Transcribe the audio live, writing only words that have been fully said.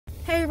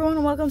Hey everyone,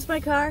 and welcome to my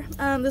car.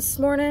 This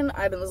morning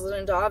I've been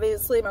listening to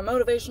obviously my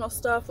motivational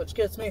stuff, which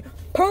gets me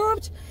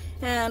pumped.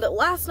 And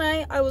last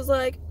night I was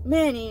like,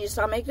 man, you need to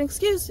stop making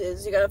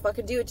excuses. You gotta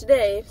fucking do it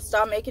today.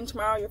 Stop making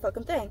tomorrow your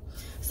fucking thing.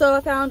 So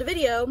I found a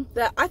video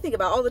that I think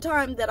about all the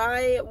time that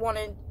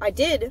I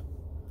did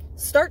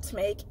start to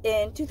make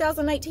in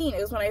 2019.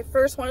 It was when I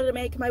first wanted to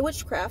make my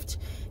witchcraft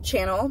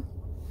channel,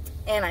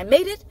 and I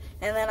made it,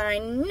 and then I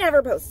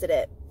never posted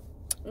it.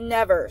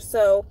 Never.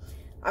 So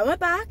I went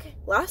back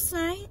last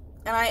night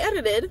and I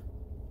edited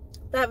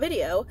that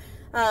video.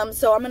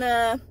 So I'm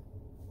gonna,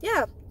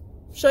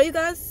 show you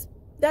guys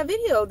that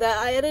video that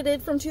I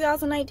edited from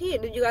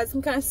 2019, and you guys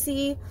can kind of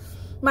see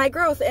my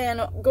growth.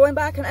 And going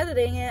back and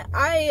editing it,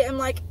 I am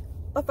like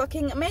a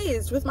fucking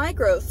amazed with my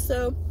growth.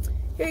 So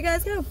here you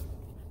guys go.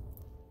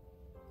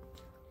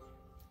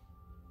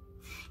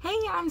 Hey,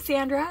 I'm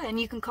Sandra, and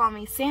you can call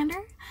me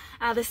Sander.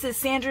 This is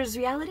Sandra's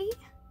Reality.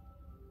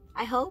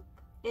 I hope,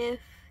 if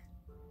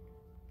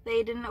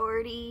they didn't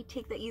already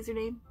take that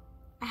username.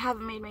 I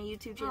haven't made my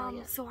YouTube channel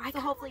yet. So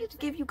hopefully to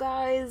give you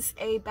guys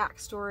a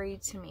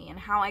backstory to me and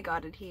how I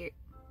got here.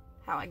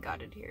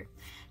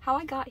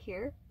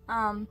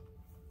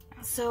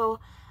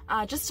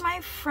 Just to my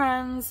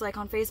friends, like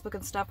on Facebook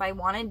and stuff, I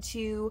wanted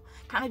to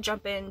kind of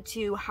jump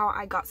into how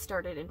I got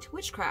started into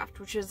witchcraft,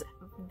 which is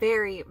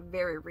very,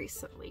 very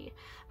recently.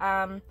 So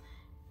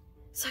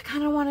I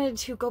kind of wanted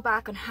to go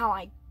back on how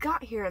I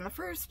got here in the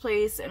first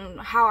place and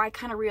how I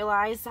kind of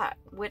realized that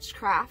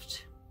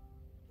witchcraft,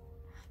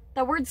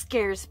 that word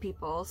scares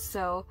people,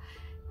 so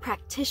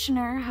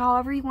practitioner,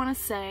 however you want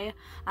to say,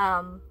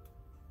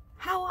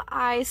 how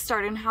I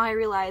started and how I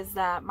realized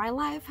that my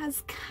life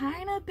has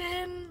kind of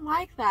been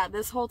like that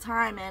this whole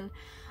time. And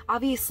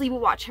obviously we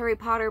watch Harry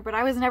Potter, but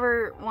I was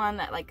never one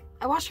that, like,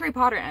 I watched Harry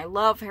Potter and I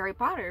love Harry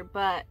Potter,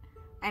 but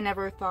I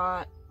never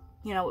thought,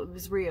 you know, it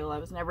was real. I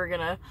was never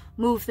gonna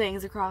move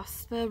things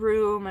across the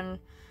room and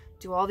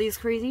do all these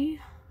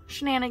crazy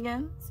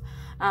shenanigans.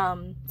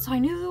 So I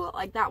knew,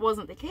 like, that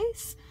wasn't the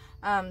case.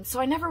 So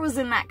I never was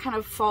in that kind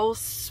of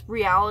false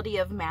reality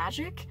of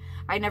magic.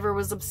 I never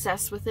was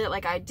obsessed with it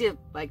like I did.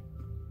 Like,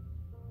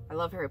 I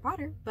love Harry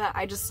Potter, but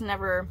I just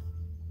never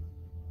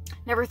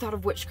thought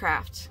of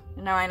witchcraft.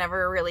 You know, I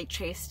never really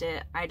chased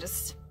it. It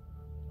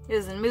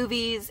was in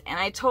movies, and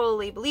I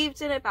totally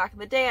believed in it back in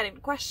the day. I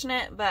didn't question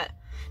it, but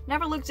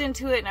never looked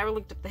into it, never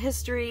looked up the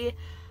history.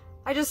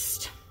 I'm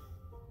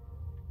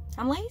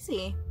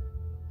lazy.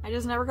 I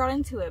just never got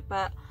into it,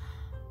 but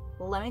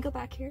let me go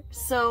back here.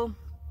 So,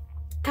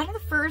 kind of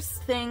the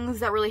first things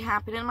that really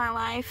happened in my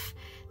life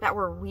that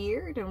were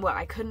weird and what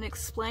I couldn't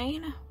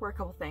explain were a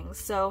couple things.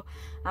 So,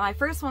 my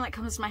first one that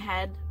comes to my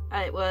head,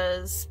 it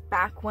was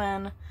back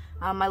when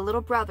my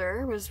little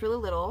brother was really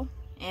little,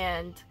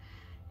 and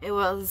it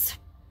was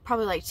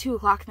probably like 2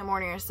 o'clock in the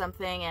morning or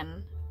something,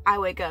 and I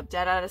wake up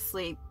dead out of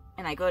sleep,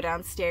 and I go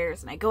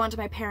downstairs, and I go into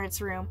my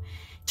parents' room,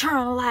 turn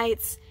on the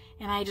lights,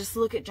 and I just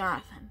look at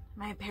Jonathan.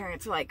 My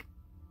parents are like,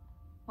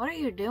 "What are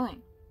you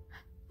doing?"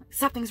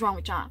 "Something's wrong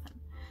with Jonathan."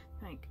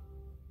 Like,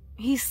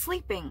 "He's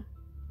sleeping.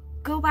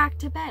 Go back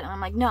to bed." And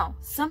I'm like, "No,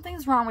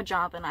 something's wrong with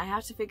Jonathan. I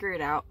have to figure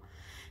it out."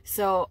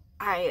 So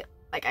I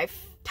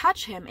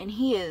touch him, and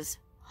he is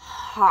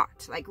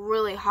hot, like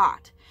really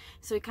hot.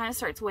 So he kind of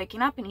starts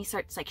waking up, and he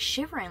starts like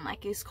shivering,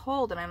 like he's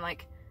cold. And I'm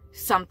like,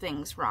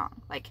 something's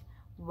wrong. Like,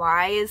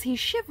 why is he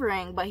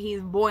shivering, but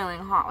he's boiling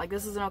hot? Like,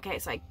 this isn't okay.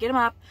 So I get him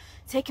up,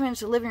 take him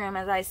into the living room.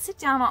 As I sit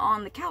down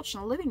on the couch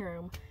in the living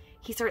room,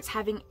 he starts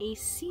having a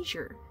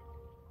seizure.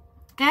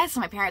 Okay, so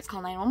my parents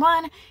call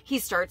 911. He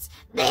starts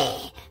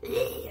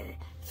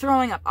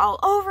throwing up all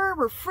over.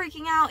 We're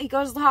freaking out. He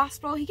goes to the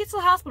hospital. He gets to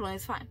the hospital and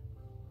he's fine.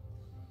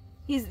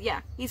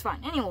 He's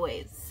fine.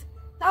 Anyways,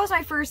 that was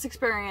my first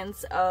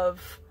experience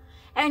of,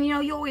 and you know,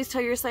 you always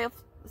tell yourself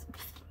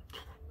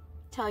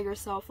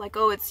like,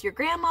 oh, it's your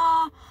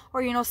grandma,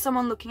 or, you know,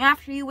 someone looking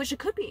after you, which it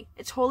could be.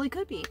 It totally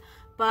could be.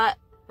 But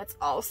that's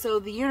also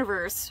the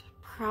universe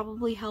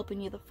probably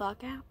helping you the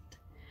fuck out.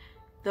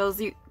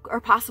 Those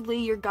are possibly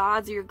your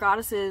gods or your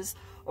goddesses,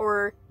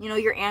 or, you know,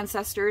 your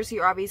ancestors,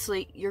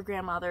 obviously your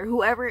grandmother,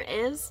 whoever it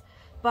is.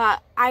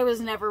 But I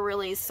was never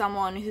really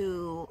someone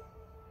who,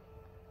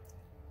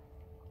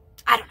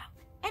 I don't know.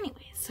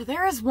 Anyways, so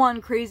there is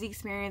one crazy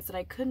experience that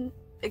I couldn't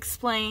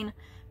explain,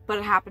 but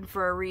it happened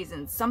for a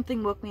reason.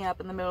 Something woke me up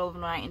in the middle of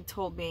the night and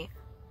told me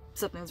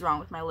something's wrong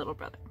with my little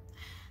brother.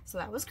 So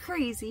that was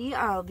crazy.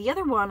 The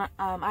other one,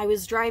 I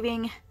was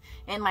driving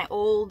in my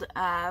old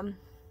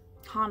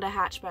Honda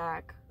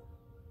hatchback,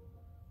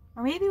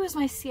 or maybe it was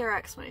my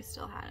CRX when I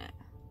still had it.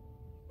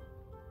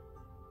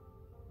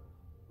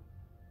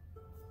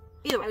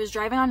 Either way, I was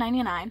driving on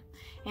 99,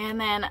 and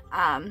then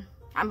I'm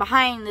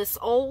behind this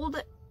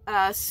old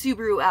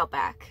Subaru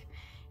Outback,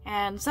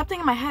 and something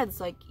in my head's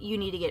like, you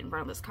need to get in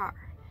front of this car.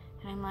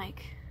 And I'm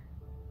like,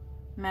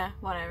 meh,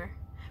 whatever.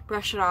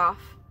 Brush it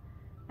off.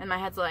 And my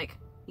head's like,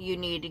 you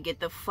need to get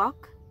the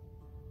fuck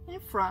in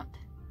front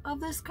of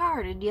this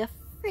car. Did you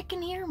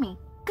freaking hear me?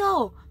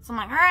 Go! So I'm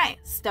like, alright,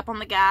 step on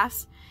the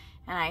gas.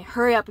 And I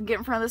hurry up and get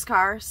in front of this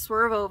car,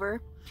 swerve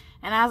over.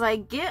 And as I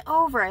get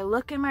over, I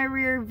look in my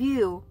rear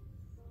view.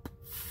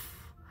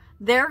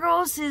 There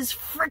goes his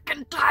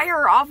freaking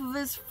tire off of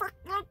his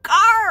freaking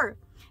car.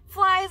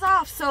 Flies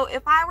off. So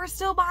if I were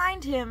still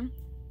behind him,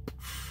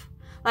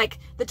 like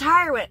the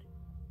tire went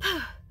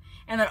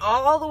and then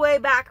all the way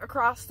back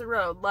across the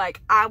road,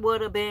 like I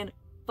would have been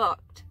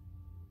fucked.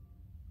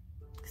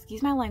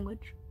 Excuse my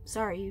language.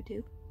 Sorry,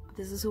 YouTube.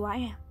 This is who I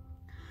am.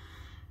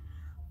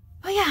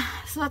 But yeah,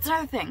 so that's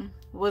another thing.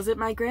 Was it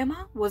my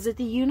grandma? Was it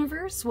the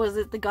universe? Was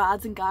it the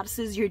gods and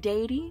goddesses, your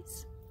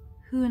deities?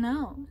 Who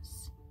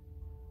knows?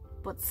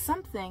 But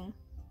something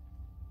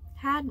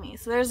had me.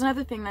 So there's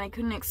another thing that I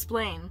couldn't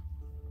explain.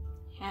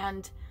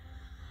 And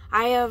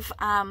I've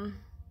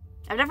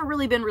never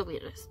really been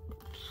religious.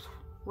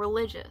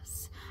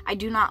 I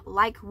do not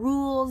like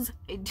rules.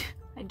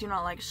 I do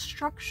not like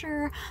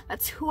structure.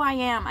 That's who I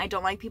am. I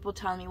don't like people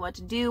telling me what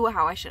to do,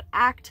 how I should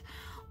act.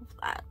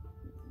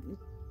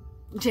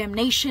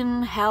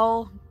 Damnation,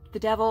 hell, the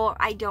devil.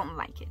 I don't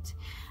like it.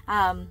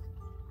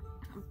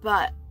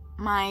 But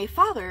my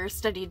father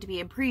studied to be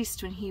a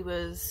priest when he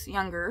was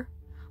younger,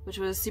 which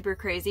was super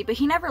crazy. But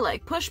he never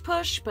like push,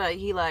 but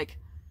he like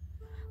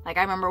I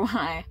remember when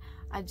I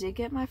did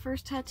get my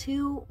first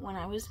tattoo when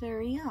I was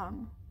very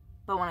young.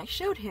 But when I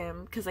showed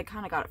him, because I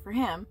kind of got it for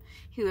him,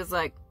 he was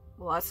like,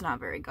 well, that's not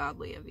very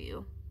godly of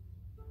you.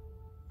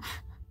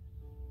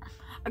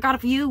 I got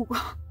it for you.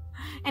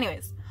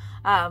 Anyways,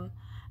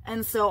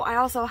 and so I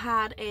also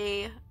have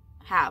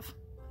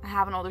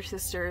an older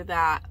sister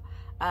that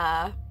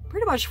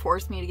pretty much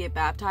forced me to get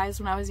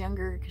baptized when I was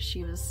younger because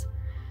she was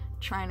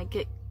trying to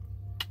get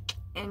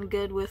in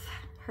good with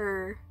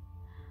her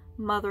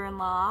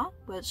mother-in-law,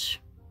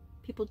 which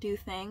people do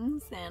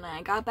things, and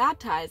I got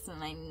baptized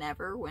and I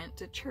never went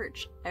to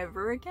church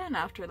ever again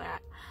after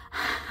that.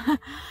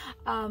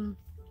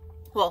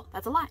 Well,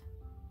 that's a lie.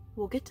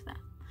 We'll get to that.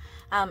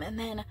 And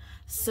then,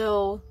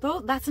 so,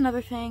 that's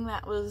another thing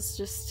that was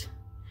just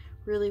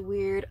really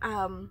weird.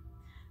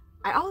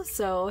 I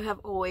also have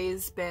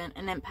always been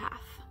an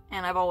empath,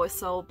 and I've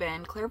also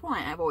been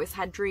clairvoyant. I've always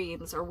had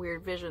dreams or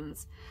weird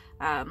visions.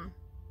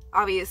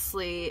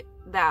 Obviously,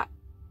 that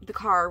the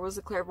car was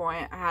a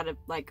clairvoyant. I had a,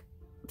 like,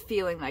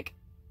 feeling like,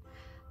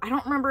 I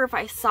don't remember if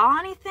I saw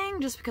anything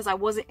just because I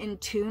wasn't in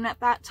tune at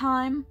that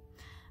time.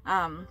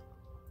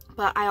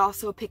 But I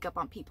also pick up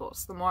on people.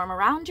 So the more I'm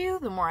around you,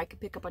 the more I can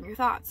pick up on your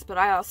thoughts. But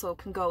I also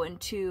can go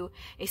into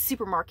a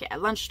supermarket at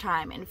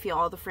lunchtime and feel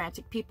all the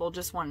frantic people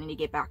just wanting to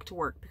get back to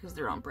work because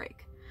they're on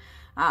break.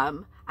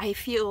 I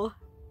feel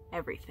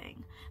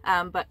everything.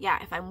 But yeah,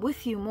 if I'm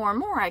with you more and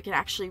more, I can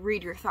actually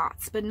read your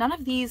thoughts. But none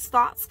of these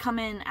thoughts come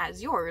in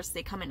as yours.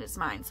 They come in as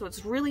mine. So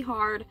it's really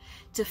hard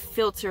to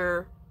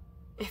filter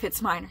if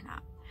it's mine or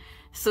not.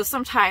 So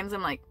sometimes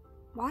I'm like,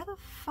 why the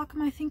fuck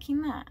am I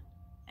thinking that?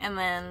 And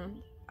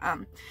then,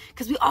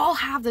 because we all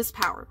have this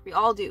power. We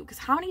all do. Because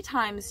how many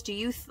times do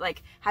you,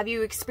 have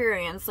you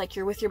experienced, like,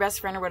 you're with your best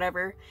friend or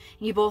whatever,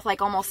 and you both,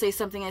 like, almost say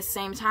something at the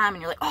same time,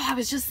 and you're like, oh, I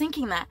was just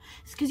thinking that.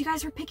 It's because you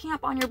guys are picking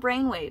up on your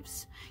brain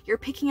waves. You're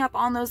picking up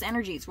on those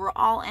energies. We're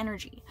all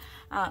energy.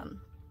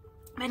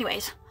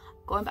 Anyways,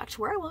 going back to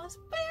where I was,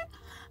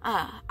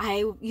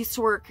 I used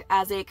to work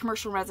as a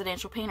commercial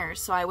residential painter,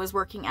 so I was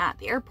working at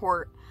the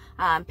airport,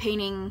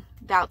 painting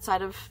the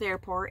outside of the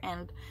airport,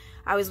 and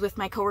I was with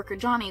my coworker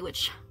Johnny,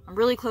 which I'm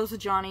really close with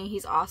Johnny.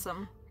 He's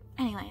awesome.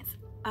 Anyways,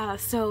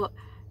 so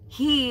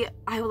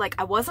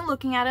I wasn't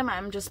looking at him.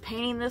 I'm just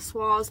painting this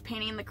walls,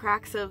 painting the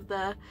cracks of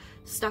the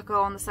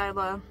stucco on the side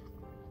of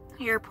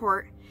the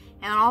airport,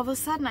 and all of a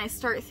sudden I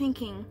start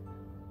thinking,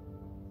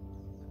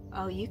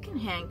 oh, you can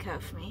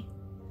handcuff me.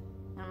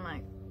 And I'm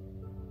like,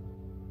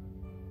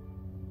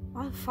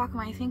 why the fuck am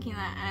I thinking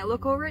that? And I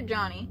look over at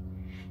Johnny,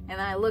 and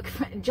then I look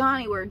at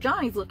Johnny where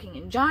Johnny's looking,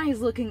 and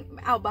Johnny's looking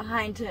out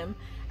behind him,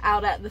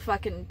 out at the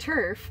fucking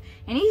turf,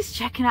 and he's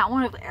checking out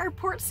one of the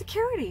airport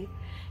security.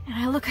 And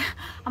I look,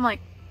 I'm like,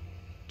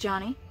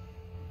 Johnny,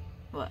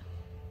 what?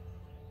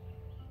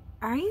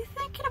 Are you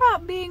thinking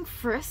about being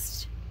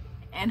frisked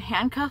and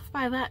handcuffed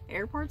by that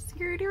airport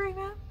security right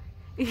now?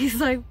 He's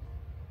like,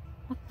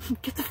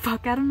 get the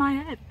fuck out of my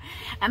head.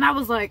 And I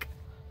was like,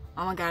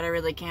 oh my god, I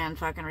really can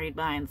fucking read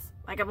minds.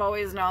 Like, I've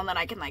always known that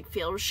I can, like,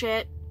 feel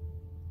shit,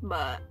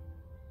 but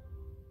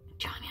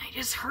Johnny, I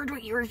just heard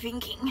what you were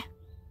thinking.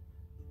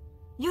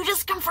 You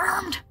just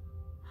confirmed.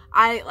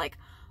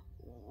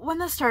 When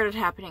this started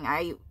happening,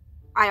 I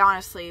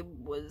honestly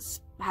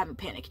was having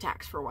panic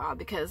attacks for a while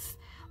because,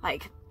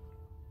 like,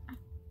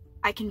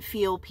 I can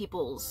feel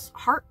people's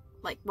heart,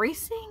 like,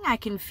 racing. I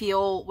can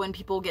feel when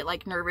people get,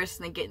 like, nervous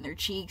and they get in their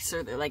cheeks,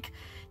 or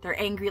they're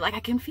angry. Like,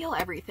 I can feel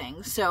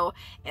everything. So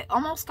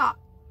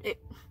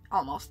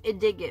it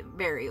did get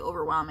very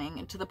overwhelming,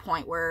 and to the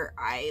point where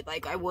I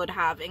would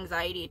have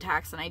anxiety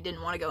attacks, and I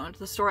didn't want to go into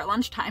the store at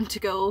lunchtime to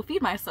go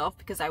feed myself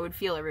because I would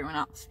feel everyone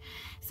else.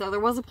 So there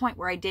was a point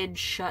where I did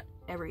shut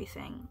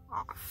everything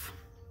off.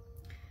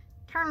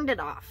 Turned it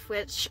off,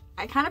 which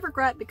I kind of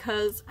regret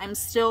because I'm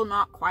still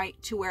not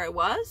quite to where I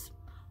was.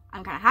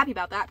 I'm kind of happy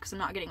about that because I'm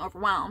not getting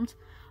overwhelmed.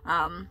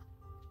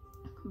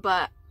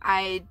 But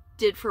I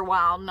did for a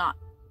while not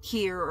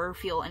hear or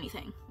feel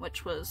anything,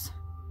 which was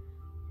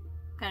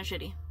kind of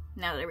shitty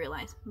now that I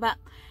realize. But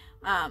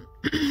I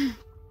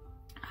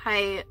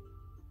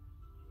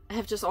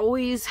have just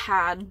always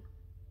had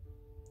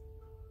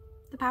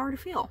the power to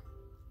feel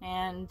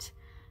and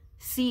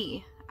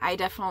see. I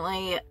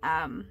definitely,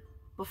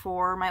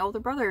 before my older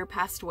brother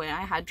passed away,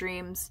 I had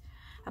dreams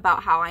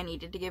about how I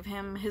needed to give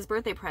him his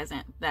birthday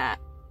present, that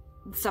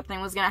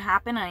something was gonna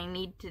happen and I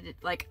need to,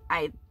 like,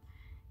 I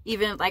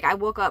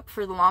woke up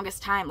for the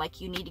longest time, like,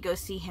 you need to go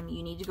see him,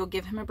 you need to go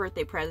give him a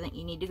birthday present,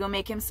 you need to go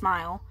make him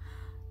smile,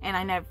 and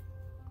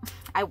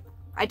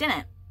I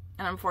didn't.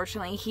 And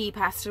unfortunately, he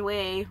passed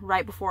away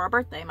right before our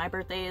birthday. My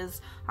birthday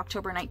is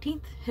October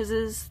 19th. His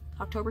is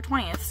October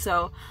 20th.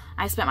 So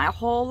I spent my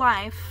whole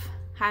life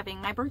having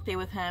my birthday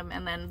with him.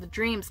 And then the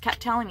dreams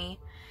kept telling me,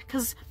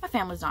 because my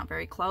family's not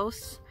very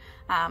close,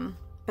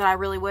 but I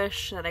really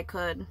wish that I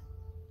could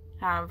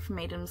have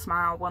made him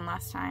smile one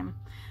last time.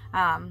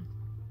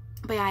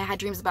 But yeah, I had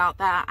dreams about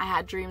that. I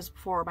had dreams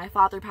before my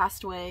father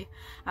passed away.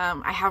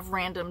 I have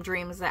random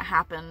dreams that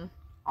happen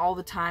all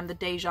the time. The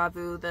deja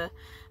vu,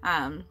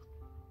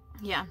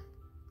 yeah,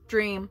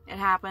 dream, it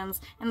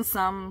happens, and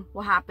some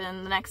will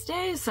happen the next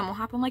day, some will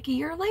happen like a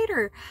year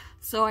later,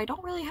 so I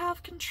don't really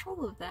have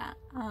control of that.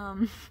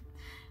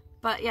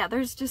 But yeah,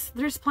 there's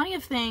plenty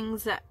of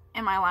things that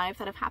in my life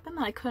that have happened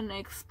that I couldn't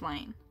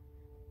explain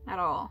at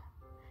all.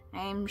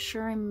 I'm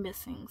sure I'm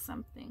missing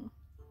something.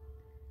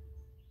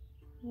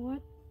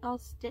 What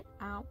else did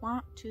I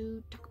want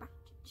to talk about?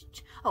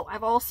 Oh,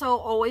 I've also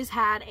always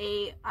had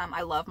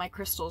I love my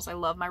crystals, I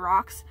love my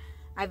rocks.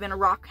 I've been a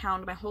rock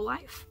hound my whole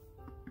life.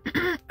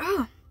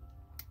 Oh,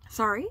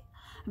 sorry.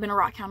 I've been a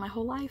rock hound my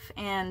whole life,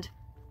 and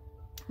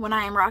when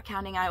I am rock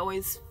hounding, I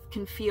always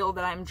can feel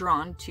that I'm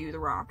drawn to the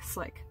rocks.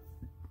 Like,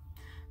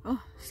 oh,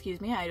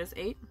 excuse me, I just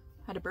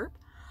had a burp.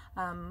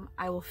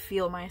 I will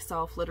feel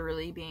myself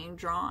literally being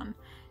drawn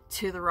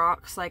to the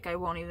rocks, like I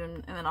won't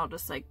even, and then I'll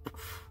just like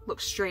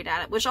look straight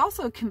at it, which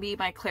also can be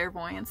my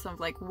clairvoyance of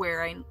like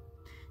where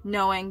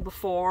knowing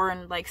before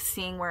and like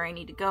seeing where I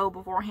need to go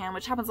beforehand,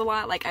 which happens a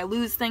lot. Like, I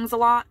lose things a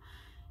lot.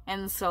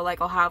 And so,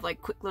 like, I'll have,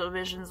 like, quick little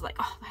visions, like,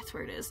 oh, that's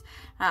where it is.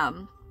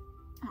 Or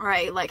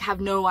I, like,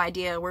 have no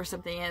idea where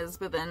something is,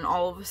 but then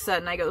all of a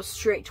sudden I go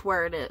straight to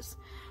where it is.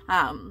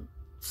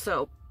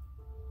 So,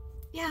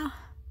 yeah,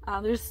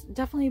 there's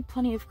definitely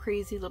plenty of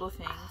crazy little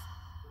things.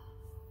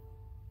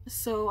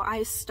 So,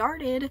 I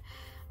started,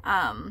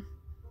 the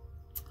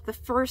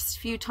first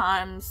few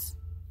times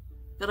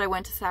that I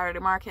went to Saturday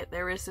Market,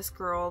 there was this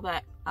girl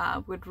that,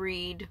 would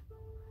read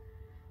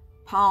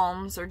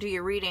palms or do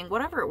your reading,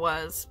 whatever it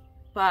was.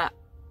 But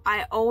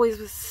I always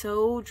was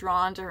so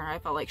drawn to her. I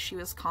felt like she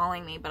was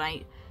calling me, but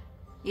I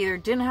either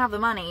didn't have the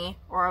money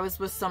or I was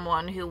with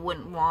someone who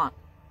wouldn't want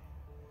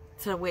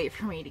to wait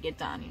for me to get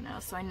done, you know,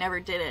 so I never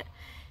did it.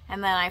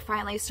 And then I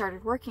finally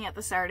started working at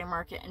the Saturday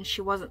Market and she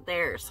wasn't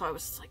there, so I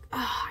was just like,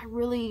 oh, I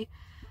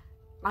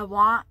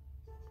want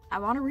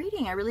a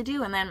reading, I really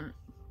do. And then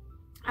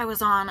I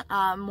was on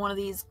one of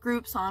these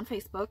groups on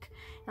Facebook,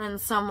 and then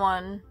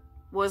someone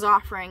was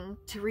offering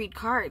to read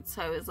cards,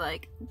 so I was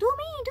like, do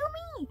me,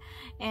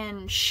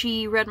 and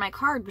she read my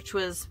card, which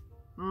was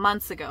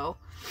months ago,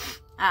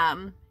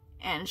 and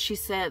she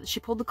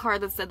pulled the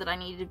card that said that I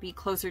needed to be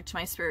closer to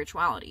my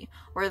spirituality,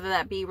 whether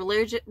that be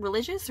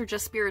religious or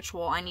just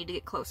spiritual, I need to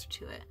get closer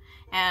to it.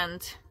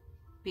 And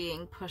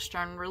being pushed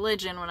on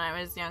religion when I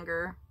was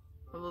younger,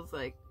 it was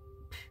like,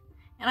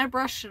 and I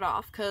brushed it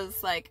off,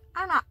 because like,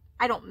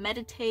 I don't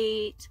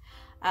meditate,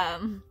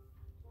 I'm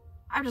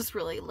just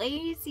really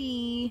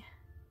lazy.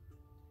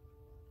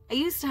 I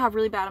used to have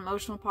really bad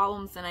emotional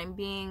problems, and I'm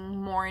being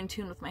more in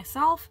tune with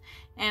myself,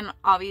 and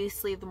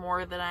obviously the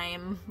more that I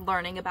am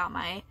learning about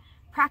my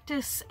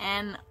practice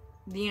and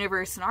the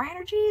universe and our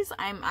energies,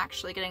 I'm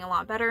actually getting a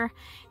lot better.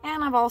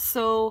 And I've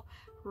also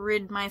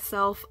rid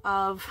myself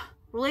of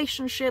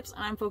relationships,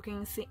 and I'm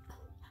focusing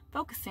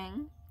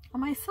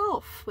on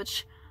myself,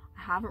 which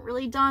I haven't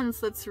really done,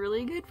 so that's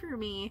really good for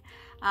me.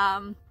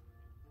 And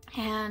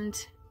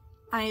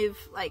I've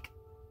like,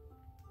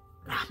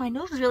 my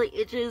nose really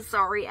itches,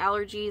 sorry,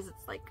 allergies,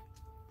 it's like,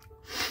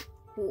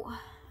 ooh,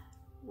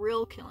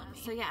 real killing me.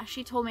 So yeah,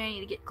 she told me I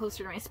need to get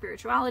closer to my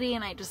spirituality,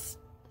 and I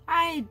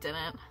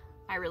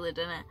really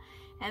didn't.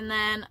 And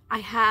then I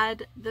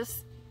had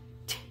this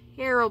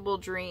terrible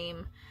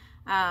dream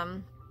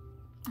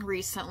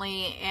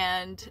recently,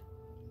 and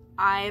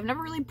I've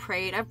never really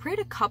prayed. I've prayed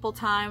a couple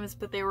times,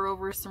 but they were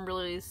over some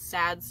really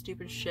sad,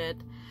 stupid shit.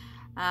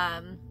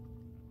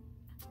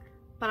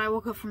 But I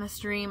woke up from this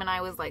dream and I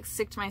was like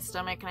sick to my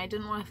stomach, and I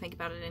didn't want to think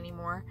about it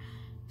anymore.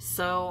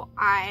 So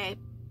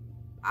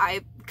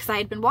because I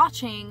had been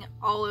watching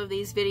all of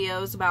these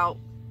videos about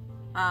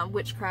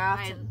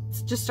witchcraft, and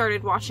just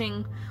started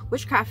watching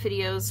witchcraft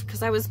videos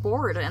because I was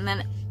bored. And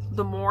then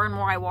the more and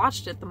more I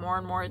watched it, the more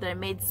and more that it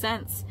made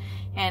sense.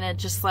 And it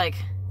just like,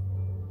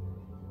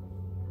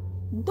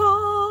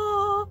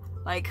 duh!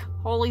 Like,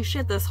 holy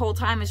shit, this whole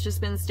time it's just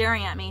been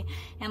staring at me.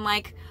 And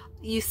like,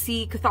 you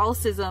see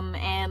Catholicism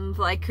and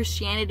like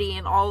Christianity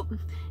and all,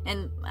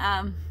 and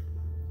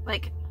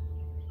like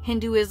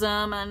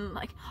Hinduism, and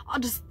like, I'll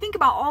just think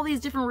about all these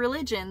different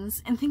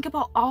religions and think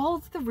about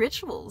all the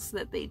rituals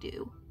that they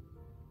do.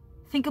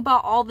 Think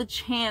about all the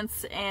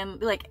chants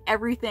and like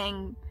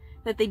everything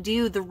that they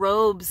do, the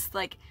robes,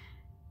 like,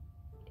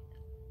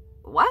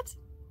 what?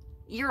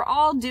 You're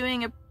all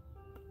doing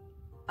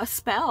a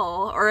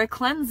spell or a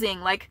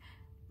cleansing, like,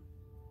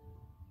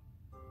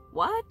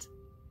 what?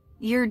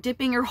 You're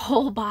dipping your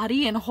whole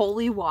body in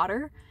holy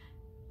water?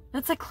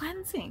 That's a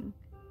cleansing.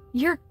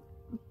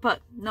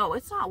 But no,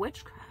 it's not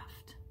witchcraft.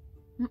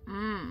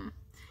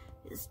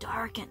 It's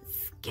dark and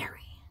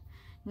scary.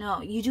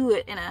 No, you do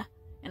it in a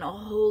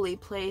holy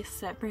place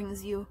that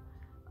brings you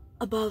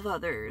above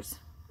others.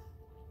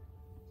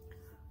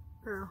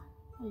 Or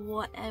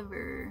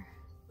whatever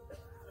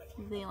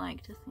they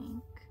like to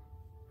think.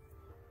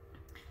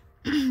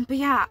 But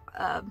yeah,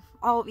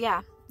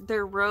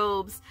 their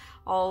robes,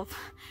 all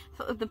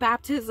the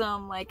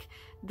baptism, like,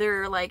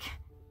 they're like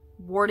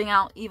warding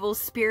out evil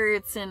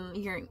spirits and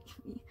your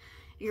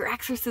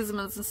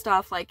exorcisms and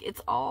stuff, like, it's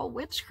all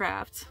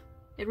witchcraft.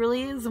 It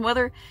really is. And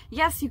whether,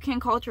 yes, you can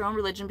call it your own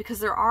religion, because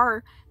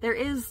there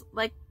is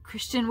like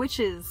Christian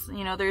witches,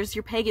 you know, there's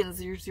your pagans,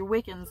 there's your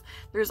Wiccans,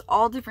 there's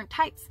all different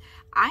types.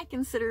 I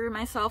consider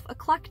myself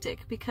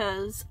eclectic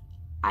because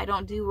I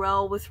don't do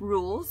well with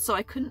rules, so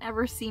I couldn't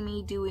ever see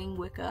me doing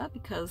Wicca,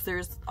 because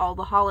there's all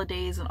the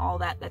holidays and all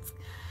that's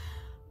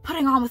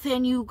putting on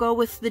within you, go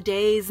with the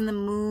days and the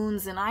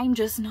moons, and I'm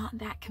just not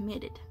that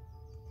committed.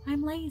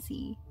 I'm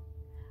lazy.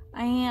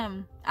 I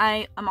am.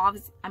 I'm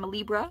a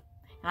Libra,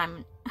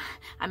 and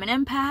I'm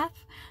an empath,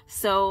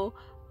 so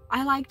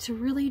I like to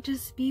really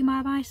just be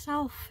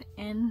myself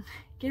and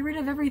get rid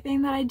of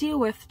everything that I deal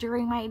with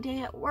during my day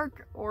at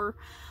work or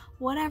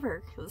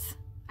whatever, because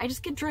I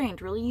just get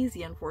drained really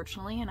easy,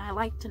 unfortunately, and I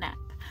like to nap.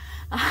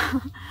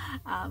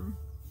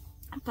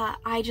 But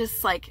I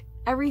just, like,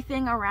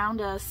 everything around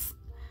us,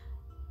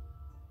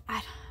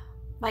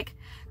 like,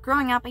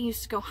 growing up, I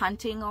used to go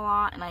hunting a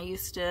lot, and I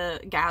used to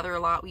gather a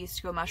lot. We used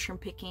to go mushroom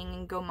picking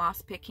and go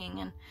moss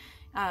picking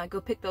and go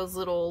pick those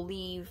little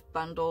leaf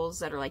bundles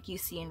that are like you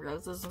see in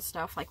roses and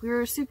stuff. Like, we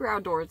were super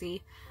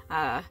outdoorsy.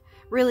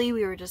 Really,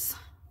 we were just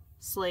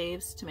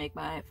slaves to make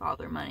my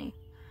father money.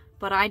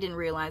 But I didn't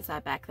realize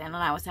that back then, and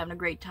I was having a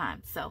great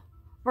time, so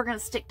we're gonna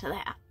stick to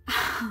that.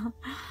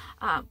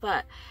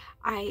 But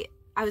I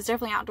was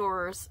definitely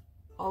outdoors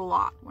a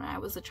lot when I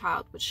was a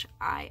child, which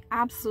I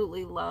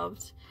absolutely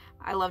loved.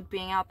 I loved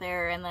being out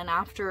there, and then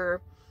after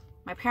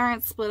my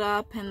parents split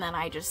up, and then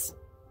I just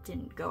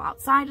didn't go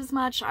outside as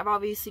much. I've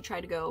obviously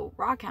tried to go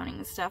rock hunting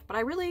and stuff, but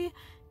I really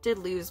did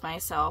lose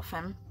myself,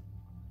 and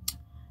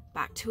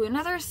back to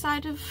another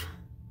side of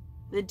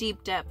the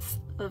deep depths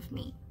of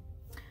me.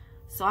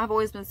 So I've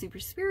always been super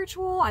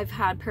spiritual. I've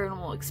had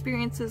paranormal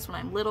experiences when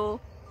I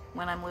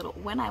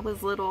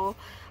was little.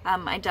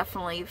 I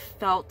definitely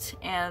felt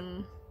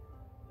and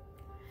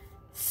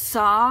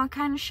saw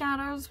kind of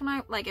shadows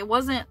when it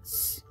was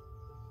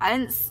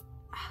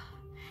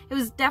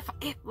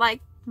definitely,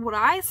 like, what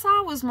I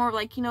saw was more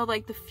like, you know,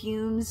 like the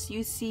fumes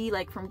you see,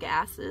 like, from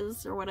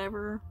gases or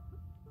whatever.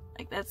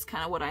 Like, that's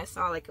kind of what I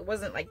saw. Like, it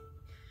wasn't, like,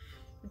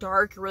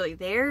 dark really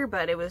there,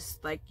 but it was,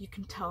 like, you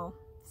can tell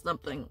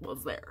something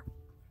was there.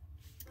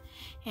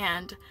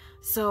 And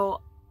so,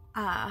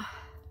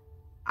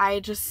 I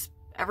just,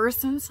 ever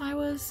since I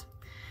was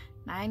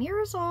 9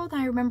 years old,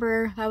 I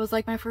remember that was,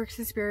 like, my first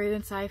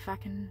experience. I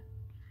fucking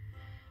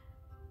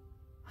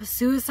was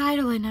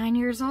suicidal at 9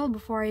 years old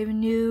before I even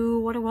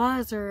knew what it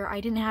was, or I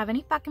didn't have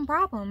any fucking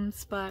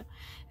problems, but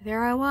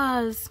there I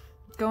was,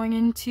 going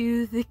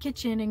into the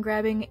kitchen and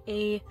grabbing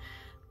a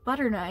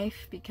butter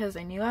knife because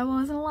I knew I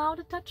wasn't allowed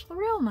to touch the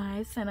real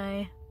knives, and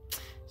I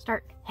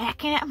start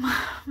hacking at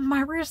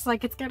my wrist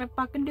like it's gonna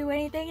fucking do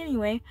anything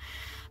anyway.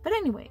 But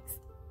anyways,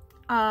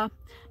 yeah,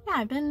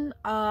 I've been,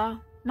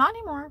 not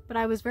anymore, but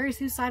I was very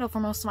suicidal for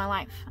most of my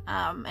life,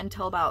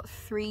 until about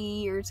 3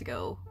 years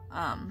ago.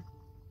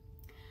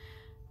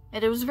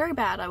 And it was very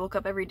bad. I woke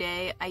up every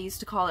day. I used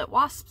to call it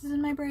wasps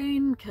in my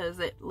brain because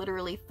it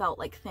literally felt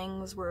like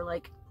things were,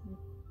 like,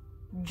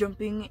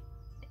 jumping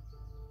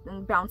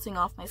and bouncing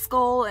off my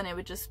skull, and it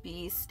would just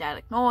be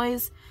static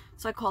noise.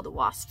 So I called it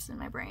wasps in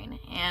my brain.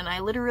 And I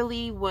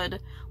literally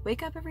would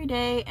wake up every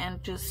day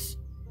and just,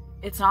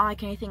 it's not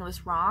like anything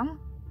was wrong.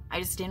 I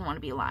just didn't want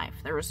to be alive.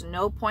 There was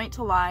no point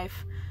to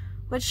life,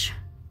 which,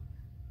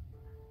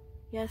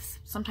 yes,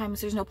 sometimes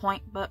there's no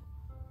point, but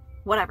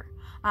whatever.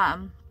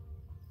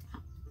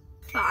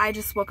 I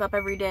just woke up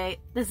every day.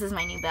 This is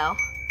my new bell.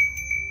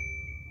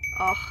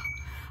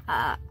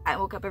 I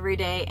woke up every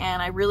day,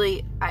 and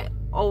I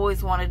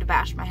always wanted to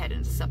bash my head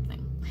into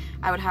something.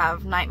 I would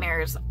have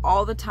nightmares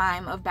all the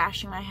time of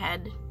bashing my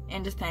head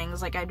into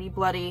things. Like, I'd be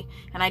bloody,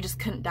 and I just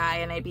couldn't die,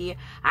 and I'd be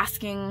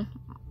asking,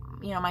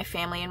 you know, my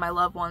family and my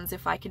loved ones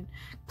if I could,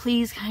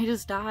 please, can I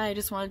just die? I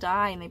just want to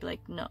die. And they'd be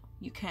like, no,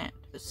 you can't.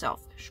 It's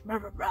selfish. Blah,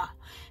 blah, blah.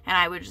 And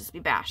I would just be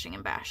bashing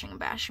and bashing and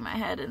bashing my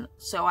head. And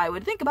so I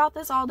would think about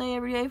this all day,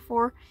 every day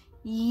for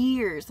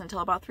years, until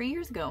about 3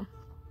 years ago.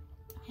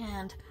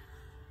 And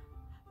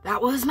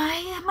that was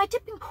my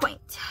tipping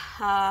point.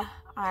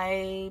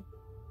 I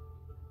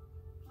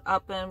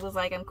up and was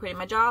like, I'm quitting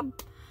my job.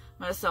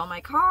 I'm gonna sell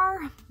my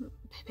car,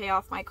 pay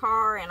off my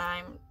car, and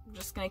I'm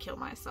just gonna kill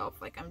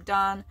myself. Like, I'm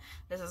done.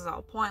 This is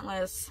all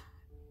pointless.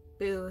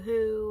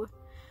 Boo-hoo.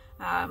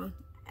 And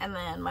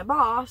then my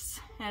boss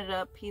ended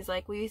up, he's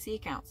like, will you see a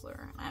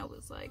counselor? And I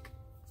was like,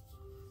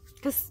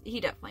 because he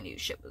definitely knew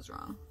shit was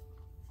wrong.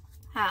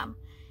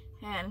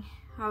 And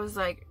I was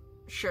like,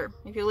 sure,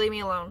 if you leave me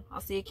alone,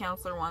 I'll see a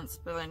counselor once,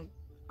 but then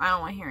I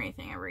don't want to hear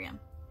anything ever again.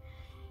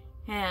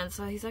 And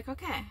so he's like,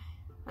 okay,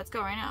 let's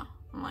go right now.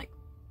 I'm like,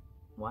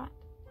 what?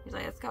 He's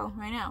like, let's go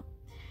right now.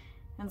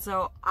 And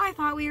so I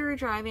thought we were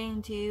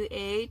driving to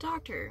a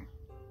doctor.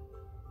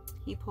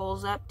 He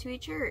pulls up to a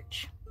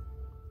church,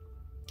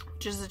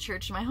 which is a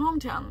church in my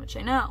hometown, which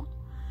I know.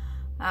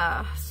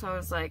 So I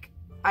was like,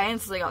 I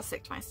instantly got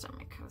sick to my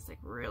stomach. I was like,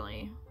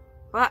 really?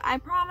 But I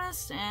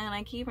promised, and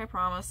I keep my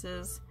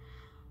promises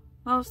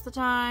most of the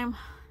time.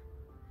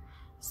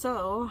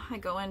 So I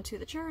go into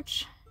the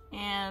church,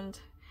 and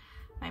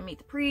I meet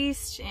the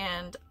priest,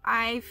 and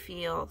I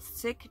feel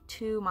sick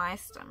to my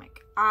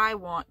stomach. I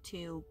want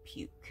to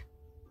puke.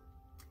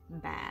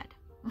 Bad.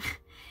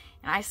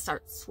 And I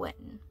start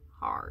sweating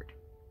hard.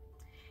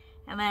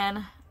 And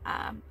then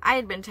I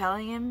had been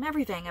telling him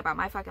everything about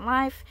my fucking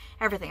life,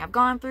 everything I've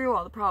gone through,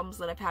 all the problems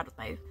that I've had with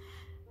my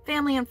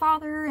family and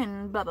father,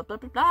 and blah blah blah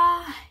blah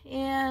blah.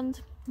 And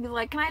he's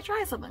like, can I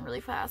try something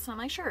really fast? And I'm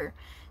like, sure.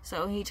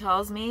 So he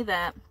tells me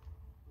that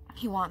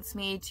he wants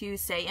me to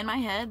say in my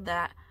head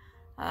that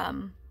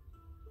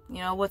you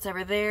know, what's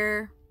ever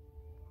there,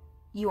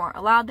 you aren't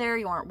allowed there,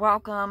 you aren't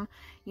welcome,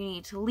 you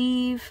need to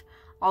leave.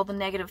 All the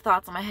negative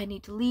thoughts in my head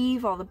need to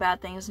leave. All the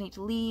bad things need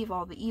to leave.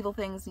 All the evil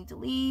things need to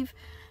leave.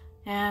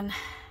 And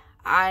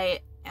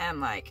I am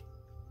like,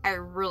 I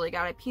really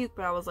gotta puke,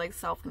 but I was like,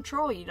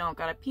 self-control, you don't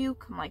gotta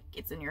puke. I'm like,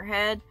 it's in your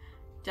head.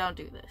 Don't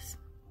do this.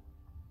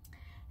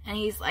 And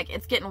he's like,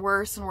 it's getting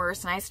worse and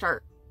worse, and I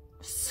start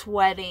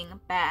sweating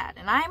bad.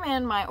 And I'm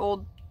in my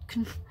old,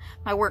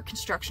 my work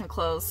construction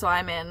clothes, so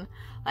I'm in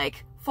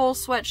like full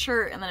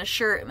sweatshirt, and then a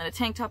shirt, and then a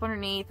tank top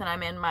underneath, and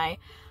I'm in my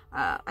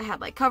I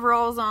had like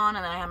coveralls on,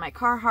 and then I had my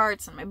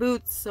Carhartts and my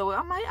boots, so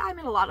I'm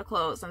in a lot of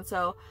clothes, and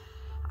so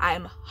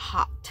I'm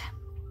hot.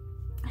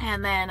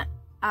 And then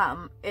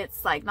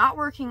it's like not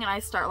working, and I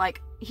start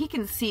like, he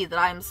can see that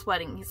I'm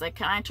sweating. He's like,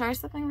 can I try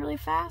something really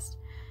fast?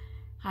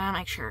 I'm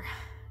like, sure.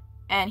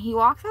 And he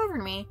walks over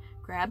to me,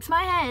 grabs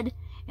my head,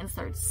 and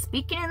starts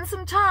speaking in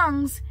some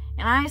tongues,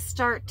 and I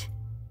start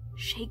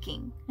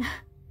shaking.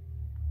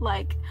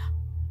 Like,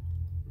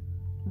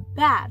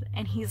 bad.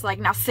 And he's like,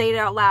 now say it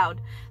out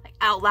loud.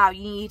 Out loud,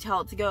 you need to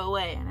tell it to go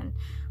away. And then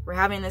we're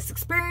having this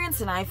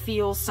experience, and I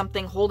feel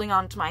something holding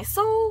on to my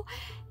soul,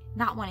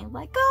 not wanting to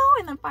let go,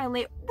 and then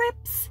finally it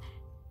rips,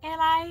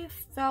 and I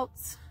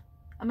felt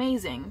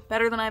amazing,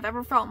 better than I've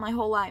ever felt in my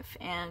whole life.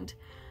 And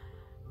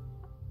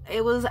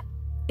it was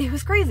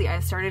crazy. I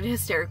started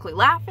hysterically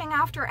laughing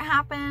after it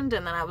happened,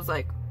 and then I was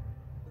like,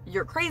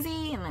 you're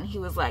crazy. And then he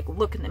was like,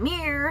 look in the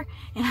mirror,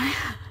 and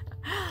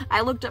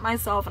I looked at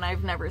myself, and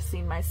I've never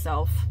seen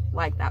myself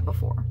like that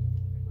before.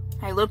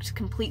 I looked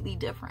completely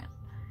different,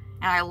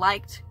 and I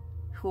liked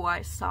who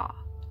I saw,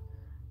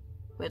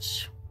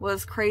 which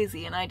was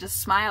crazy. And I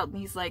just smiled,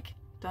 and he's like,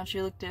 don't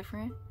you look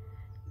different?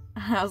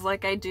 And I was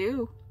like, I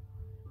do.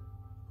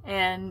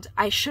 And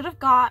I should have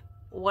got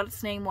what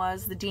its name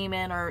was, the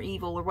demon or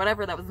evil or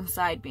whatever that was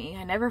inside me.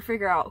 I never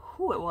figured out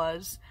who it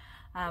was,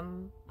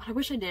 but I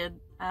wish I did.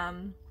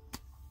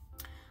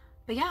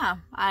 But yeah,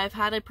 I've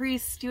had a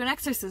priest do an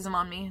exorcism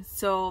on me,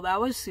 so that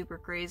was super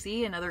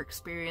crazy, another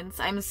experience.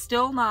 I'm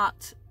still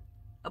not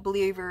a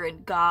believer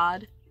in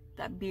God,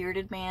 that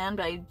bearded man,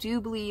 but I do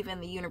believe in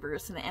the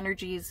universe and the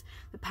energies,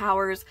 the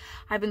powers.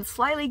 I've been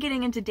slightly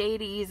getting into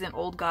deities and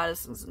old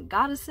gods and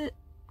goddesses,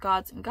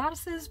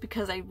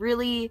 because I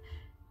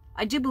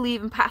do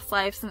believe in past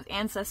lives and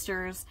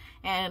ancestors,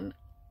 and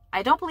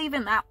I don't believe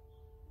in that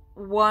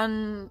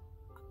one.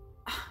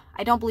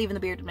 I don't believe in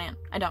the bearded man.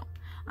 I don't.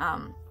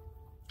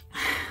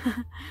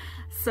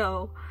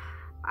 So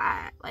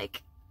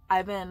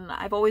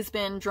I've always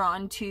been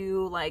drawn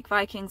to like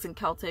Vikings and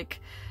Celtic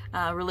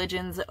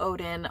religions,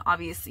 Odin,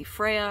 obviously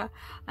Freya.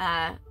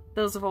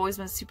 Those have always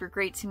been super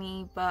great to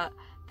me. But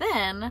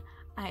then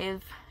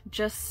I've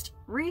just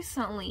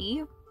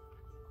recently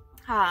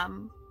I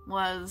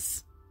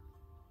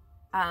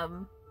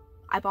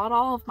bought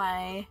all of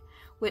my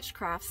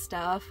witchcraft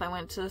stuff. I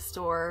went to the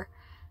store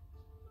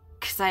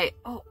because I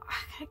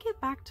gotta get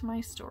back to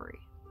my story.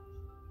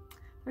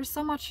 There's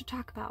so much to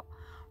talk about.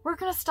 We're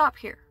gonna stop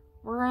here.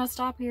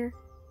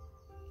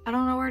 I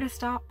don't know where to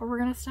stop, but we're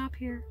gonna stop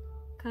here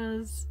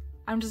because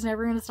I'm just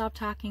never gonna stop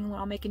talking.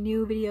 I'll make a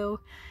new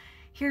video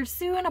here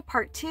soon, a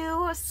part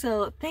 2.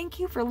 So thank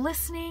you for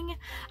listening.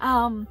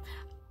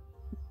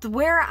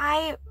 Where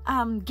I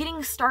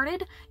getting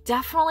started,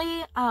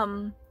 definitely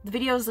the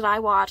videos that I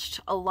watched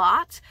a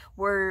lot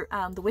were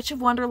The Witch of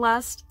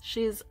Wonderlust.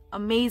 She's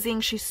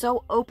amazing. She's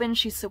so open.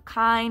 She's so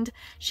kind.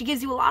 She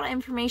gives you a lot of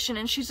information,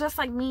 and she's just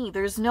like me.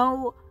 There's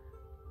no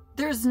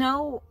there's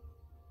no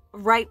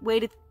right way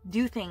to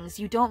do things.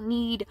 You don't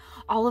need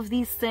all of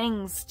these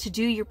things to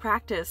do your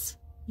practice.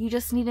 You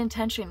just need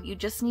intention. You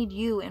just need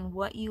you and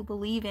what you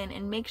believe in,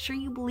 and make sure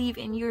you believe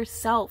in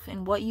yourself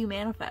and what you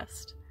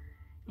manifest.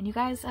 And you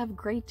guys have a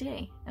great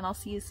day, and I'll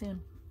see you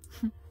soon.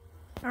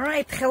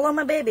 Alright, hello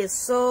my babies.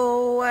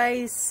 So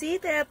I see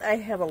that I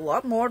have a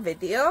lot more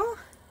video.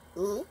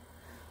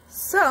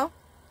 So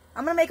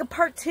I'm gonna make a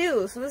part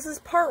 2. So this is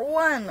part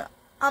 1.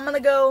 I'm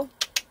gonna go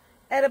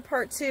edit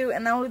part 2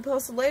 and that will be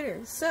posted later.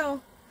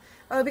 So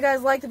I hope you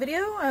guys liked the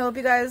video. I hope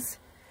you guys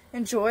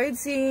enjoyed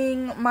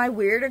seeing my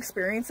weird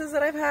experiences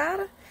that I've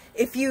had.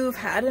 If you've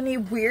had any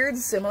weird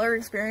similar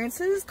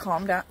experiences,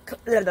 comment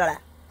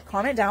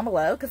down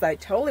below, because I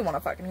totally want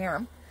to fucking hear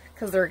them.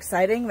 Because they're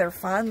exciting, they're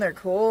fun, they're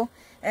cool,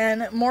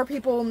 and more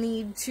people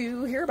need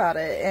to hear about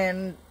it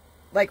and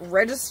like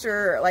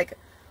register like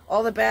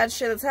all the bad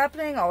shit that's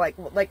happening. All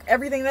like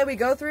everything that we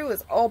go through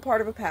is all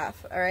part of a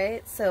path. All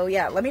right, so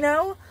yeah, let me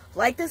know.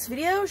 Like this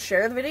video,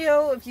 share the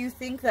video if you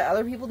think that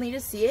other people need to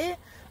see it.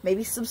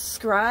 Maybe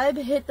subscribe,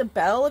 hit the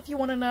bell if you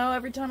want to know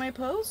every time I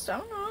post. I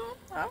don't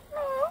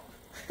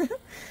know.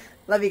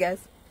 Love you guys.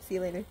 See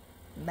you later.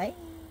 Bye.